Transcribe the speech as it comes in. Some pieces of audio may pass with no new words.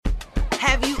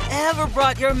Have you ever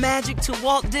brought your magic to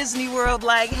Walt Disney World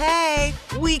like, hey,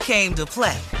 we came to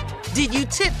play? Did you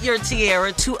tip your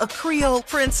tiara to a Creole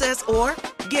princess or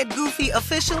get goofy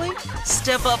officially?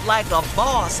 Step up like a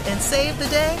boss and save the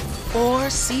day? Or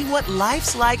see what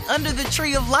life's like under the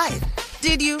tree of life?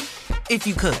 Did you? If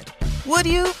you could. Would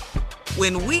you?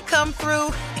 When we come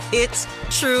through, it's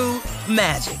true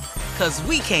magic. 'Cause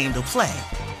we came to play.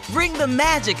 Bring the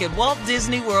magic at Walt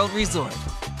Disney World Resort.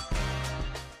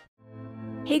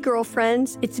 Hey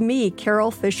girlfriends, it's me, Carol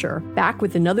Fisher, back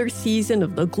with another season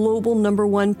of the global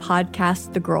 #1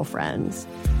 podcast, The Girlfriends.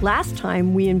 Last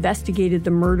time, we investigated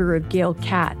the murder of Gail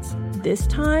Katz. This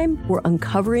time, we're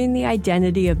uncovering the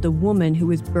identity of the woman who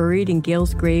was buried in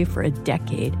Gail's grave for a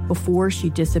decade before she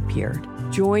disappeared.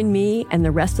 Join me and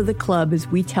the rest of the club as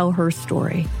we tell her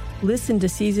story. Listen to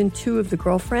Season 2 of The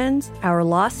Girlfriends, Our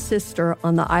Lost Sister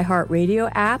on the iHeartRadio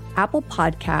app, Apple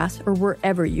Podcasts, or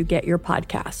wherever you get your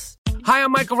podcasts. Hi,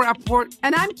 I'm Michael Rappaport.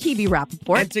 And I'm Kibi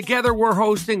Rappaport. And together we're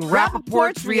hosting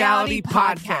Rappaport's Reality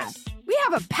Podcast. We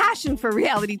have a passion for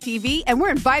reality TV, and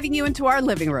we're inviting you into our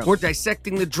living room. We're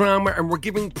dissecting the drama, and we're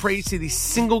giving praise to the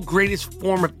single greatest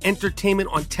form of entertainment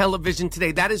on television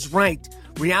today. That is right.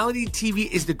 Reality TV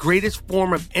is the greatest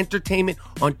form of entertainment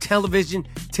on television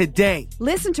today.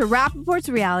 Listen to Rappaport's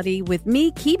Reality with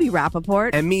me, Kibi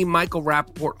Rappaport. And me, Michael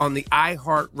Rappaport, on the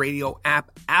iHeartRadio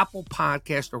app, Apple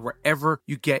Podcast, or wherever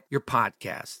you get your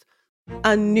podcast.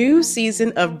 A new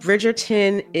season of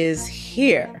Bridgerton is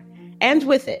here. And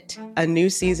with it, a new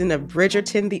season of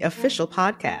Bridgerton, the official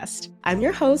podcast. I'm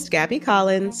your host, Gabby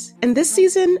Collins, and this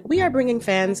season, we are bringing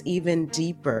fans even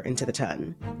deeper into the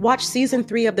ton. Watch Season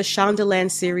 3 of the Shondaland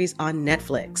series on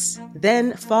Netflix.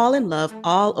 Then fall in love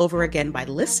all over again by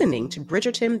listening to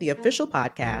Bridgerton, the official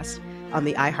podcast, on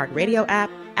the iHeartRadio app,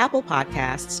 Apple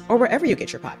Podcasts, or wherever you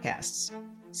get your podcasts.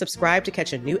 Subscribe to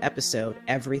catch a new episode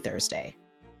every Thursday.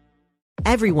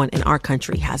 Everyone in our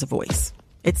country has a voice.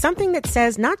 It's something that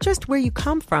says not just where you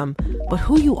come from, but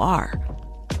who you are.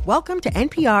 Welcome to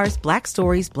NPR's Black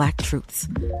Stories, Black Truths,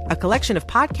 a collection of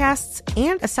podcasts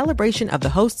and a celebration of the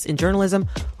hosts in journalism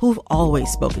who've always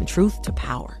spoken truth to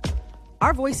power.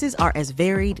 Our voices are as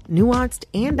varied, nuanced,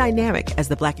 and dynamic as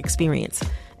the Black experience,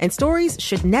 and stories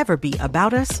should never be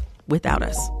about us without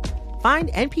us.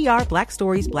 Find NPR Black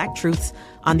Stories, Black Truths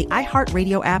on the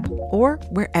iHeartRadio app or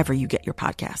wherever you get your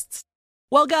podcasts.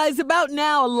 Well, guys, about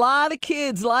now, a lot of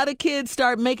kids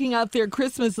start making out their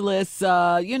Christmas lists,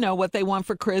 what they want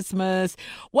for Christmas.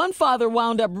 One father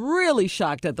wound up really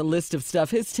shocked at the list of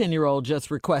stuff his 10-year-old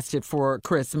just requested for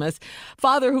Christmas.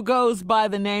 Father who goes by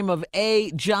the name of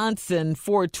A.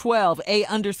 Johnson412,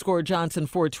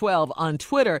 A_Johnson412 on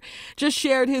Twitter, just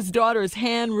shared his daughter's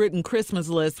handwritten Christmas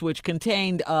list, which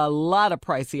contained a lot of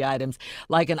pricey items,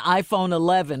 like an iPhone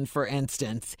 11, for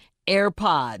instance,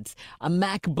 AirPods, a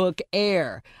MacBook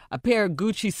Air, a pair of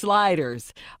Gucci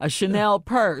sliders, a Chanel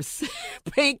purse,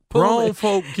 pink Pumas. Grown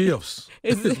folk gifts.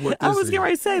 I was getting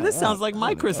ready to say, this sounds like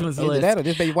my Christmas list. Either that or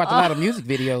just maybe watch a lot of music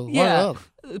videos. Yeah,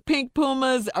 pink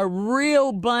Pumas, a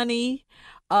real bunny,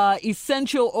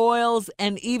 essential oils,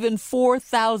 and even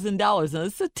 $4,000. Now,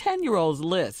 this is a 10-year-old's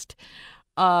list.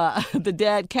 The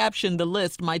dad captioned the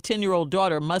list, "My 10-year-old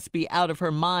daughter must be out of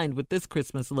her mind with this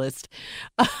Christmas list."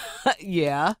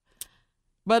 Yeah.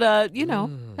 But,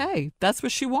 hey, that's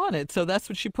what she wanted. So that's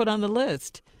what she put on the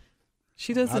list.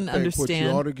 She doesn't understand.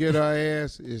 What you ought to get our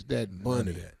ass is that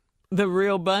bunny. The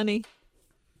real bunny?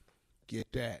 Get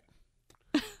that.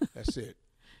 That's it.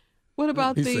 What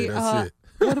about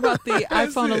What about the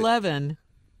iPhone 11?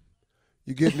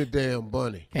 You're getting the damn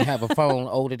bunny. Can't have a phone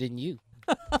older than you.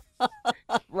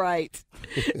 Right.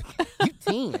 You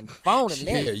 10, phone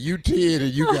 11. Yeah, you 10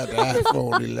 and you got the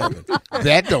iPhone 11.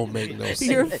 That don't make no sense.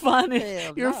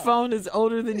 Your phone is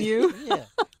older than you? Yeah.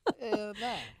 Hell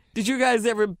nah. Did you guys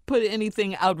ever put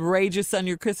anything outrageous on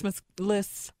your Christmas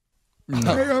lists? No.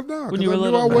 Hell no. When you were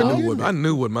little? I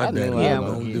knew what my dad was.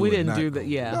 Yeah, we didn't do that.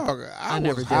 Yeah. No, I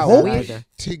never did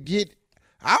that.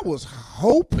 I was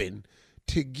hoping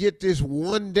to get this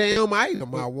one damn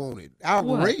item I wanted.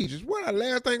 Outrageous. What the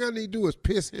last thing I need to do is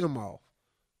piss him off.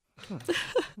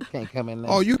 Can't come in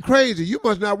there. Oh, you crazy. You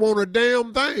must not want a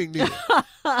damn thing then.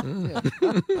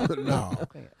 No.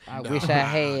 I wish I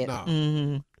had. No.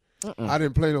 Mm-hmm. I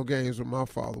didn't play no games with my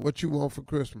father. What you want for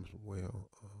Christmas? Well,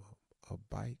 a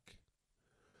bike.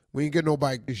 We ain't get no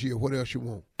bike this year. What else you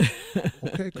want?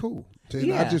 Okay, cool.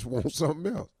 Then I just want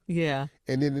something else. Yeah.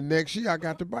 And then the next year I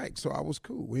got the bike, so I was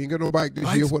cool. We ain't got no bike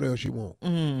this year. What else you want?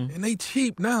 And they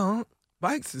cheap now.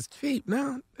 Bikes is cheap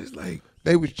now. It's like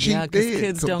They was cheap Yeah, because then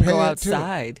kids don't go compared to-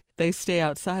 outside. They stay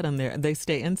outside on their. They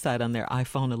stay inside on their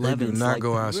iPhone 11s. They do not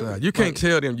go outside. You can't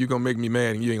tell them you're going to make me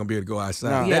mad and you ain't going to be able to go outside.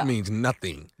 No. Yeah. That means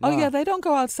nothing. Oh, yeah, they don't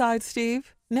go outside,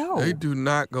 Steve. No. They do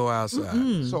not go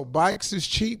outside. So bikes is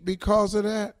cheap because of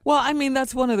that? Well, I mean,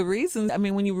 that's one of the reasons. I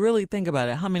mean, when you really think about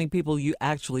it, how many people you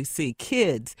actually see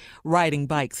kids riding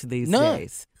bikes these None.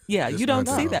 days? Yeah, It's you don't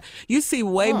not see none. that. You see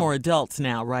way Huh. more adults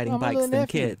now riding Oh, my bikes little than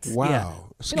nephew. kids. Wow. Yeah.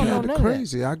 It's He don't know kind none of of that.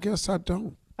 crazy. I guess I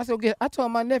don't. I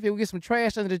told my nephew we'll get some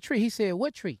trash under the tree. He said,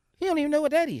 "What tree?" He don't even know what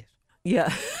that is.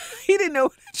 Yeah. He didn't know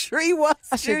what a tree was.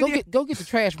 I said, Junior. go get the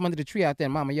trash from under the tree out there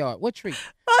in Mama yard. What tree?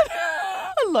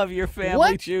 I love your family,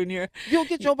 What? Junior. You'll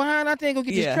get your behind out there and go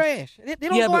get Yeah. this trash. They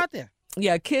don't Yeah, go but- out there.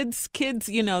 Yeah, kids,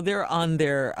 you know, they're on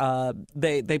their,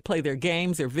 they play their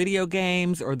games, their video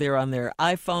games, or they're on their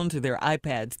iPhones or their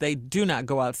iPads. They do not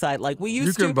go outside like we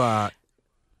used You to.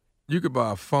 could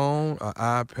buy a phone, an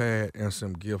iPad, and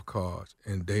some gift cards,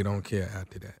 and they don't care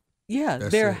after that. Yeah,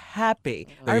 That's they're it. happy.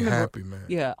 I They remember, happy, man.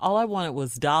 Yeah, all I wanted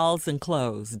was dolls and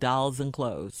clothes,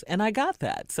 and I got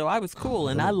that, so I was cool,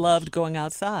 and I loved going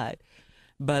outside.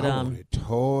 But I wanted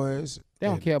toys. They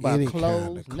don't and care about any clothes,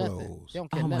 kind of nothing. clothes. They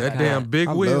don't care Oh, my nothing. That God. damn big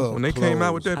I wheel, love when they came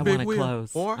out with clothes. that I big wanted wheel,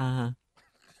 clothes. boy.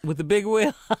 With the big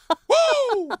wheel.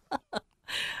 Woo!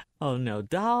 Oh no,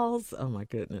 dolls! Oh my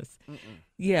goodness.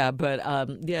 Yeah, but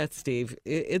yeah, Steve,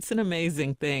 it's an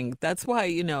amazing thing. That's why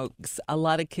a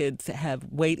lot of kids have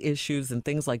weight issues and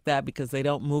things like that because they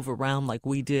don't move around like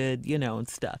we did, and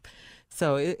stuff.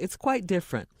 So it's quite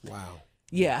different. Wow.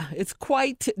 Yeah, it's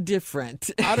quite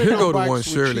different. I didn't Here know go the bikes one, were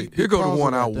Shirley. cheap Here go the because of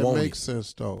one I that. That wanted. makes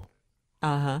sense, though.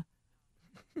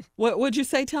 What'd you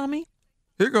say, Tommy?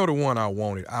 Here go the one I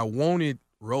wanted. I wanted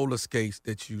roller skates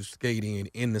that you skate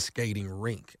in the skating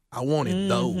rink. I wanted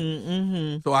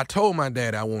those. So I told my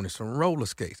dad I wanted some roller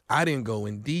skates. I didn't go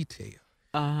in detail.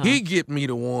 He get me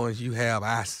the ones you have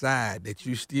outside that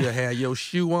you still have your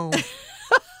shoe on.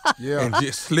 Yeah. And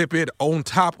just slip it on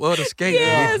top of the skate.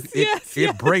 Yes, and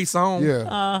it brace on. Yeah.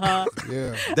 Uh-huh.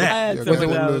 Yeah. That. Was it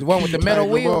the one with the metal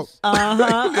wheels?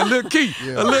 A little key.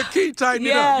 A little key, tighten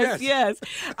it up. Yes.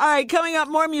 All right, coming up,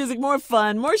 more music, more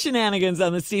fun, more shenanigans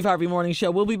on the Steve Harvey Morning Show.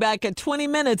 We'll be back at 20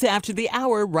 minutes after the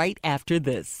hour, right after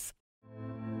this.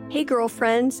 Hey,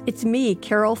 girlfriends, it's me,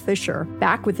 Carol Fisher,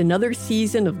 back with another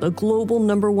season of the global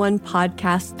 #1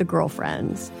 podcast, The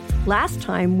Girlfriends. Last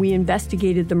time, we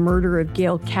investigated the murder of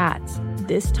Gail Katz.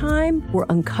 This time, we're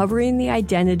uncovering the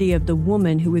identity of the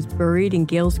woman who was buried in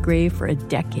Gail's grave for a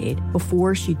decade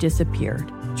before she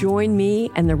disappeared. Join me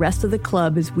and the rest of the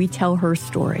club as we tell her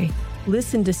story.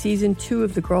 Listen to Season 2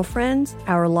 of The Girlfriends,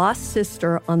 Our Lost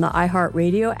Sister on the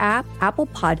iHeartRadio app, Apple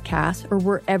Podcasts, or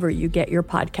wherever you get your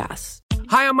podcasts.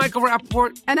 Hi, I'm Michael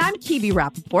Rappaport. And I'm Kibi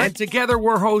Rappaport. And together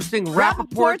we're hosting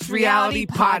Rappaport's Reality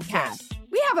Podcast.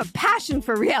 We have a passion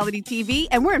for reality TV,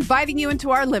 and we're inviting you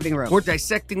into our living room. We're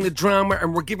dissecting the drama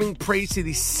and we're giving praise to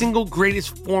the single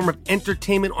greatest form of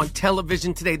entertainment on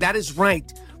television today. That is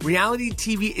right. Reality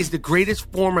TV is the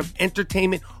greatest form of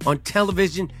entertainment on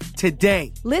television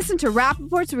today. Listen to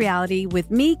Rappaport's Reality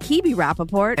with me, Kibi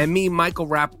Rappaport. And me, Michael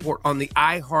Rappaport, on the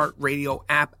iHeartRadio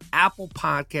app, Apple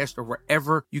Podcast, or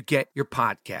wherever you get your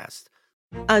podcast.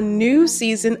 A new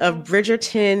season of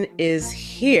Bridgerton is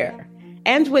here.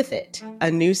 And with it,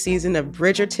 a new season of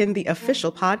Bridgerton, the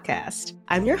official podcast.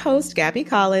 I'm your host, Gabby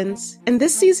Collins, and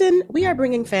this season, we are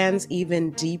bringing fans even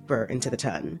deeper into the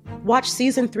ton. Watch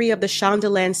season 3 of the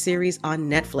Shondaland series on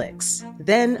Netflix.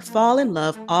 Then fall in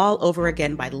love all over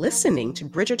again by listening to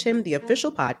Bridgerton, the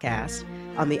official podcast,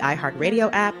 on the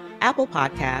iHeartRadio app, Apple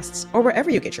Podcasts, or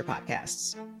wherever you get your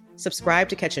podcasts. Subscribe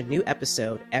to catch a new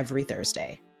episode every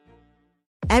Thursday.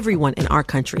 Everyone in our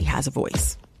country has a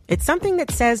voice. It's something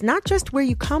that says not just where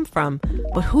you come from,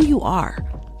 but who you are.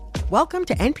 Welcome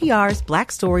to NPR's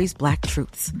Black Stories, Black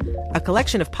Truths, a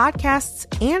collection of podcasts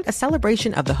and a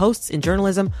celebration of the hosts in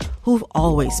journalism who've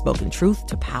always spoken truth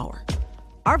to power.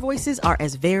 Our voices are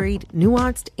as varied,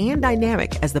 nuanced, and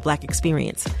dynamic as the Black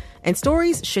experience, and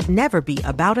stories should never be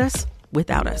about us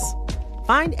without us.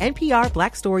 Find NPR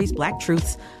Black Stories, Black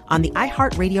Truths on the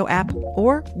iHeartRadio app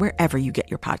or wherever you get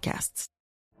your podcasts.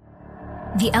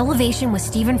 The Elevation with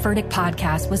Stephen Furtick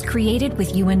podcast was created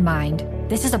with you in mind.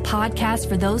 This is a podcast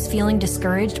for those feeling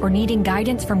discouraged or needing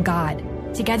guidance from God.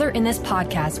 Together in this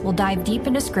podcast, we'll dive deep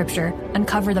into scripture,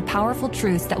 uncover the powerful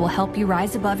truths that will help you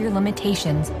rise above your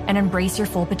limitations and embrace your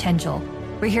full potential.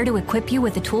 We're here to equip you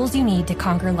with the tools you need to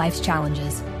conquer life's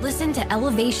challenges. Listen to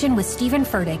Elevation with Stephen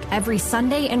Furtick every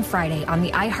Sunday and Friday on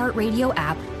the iHeartRadio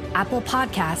app, Apple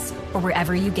Podcasts, or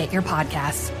wherever you get your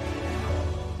podcasts.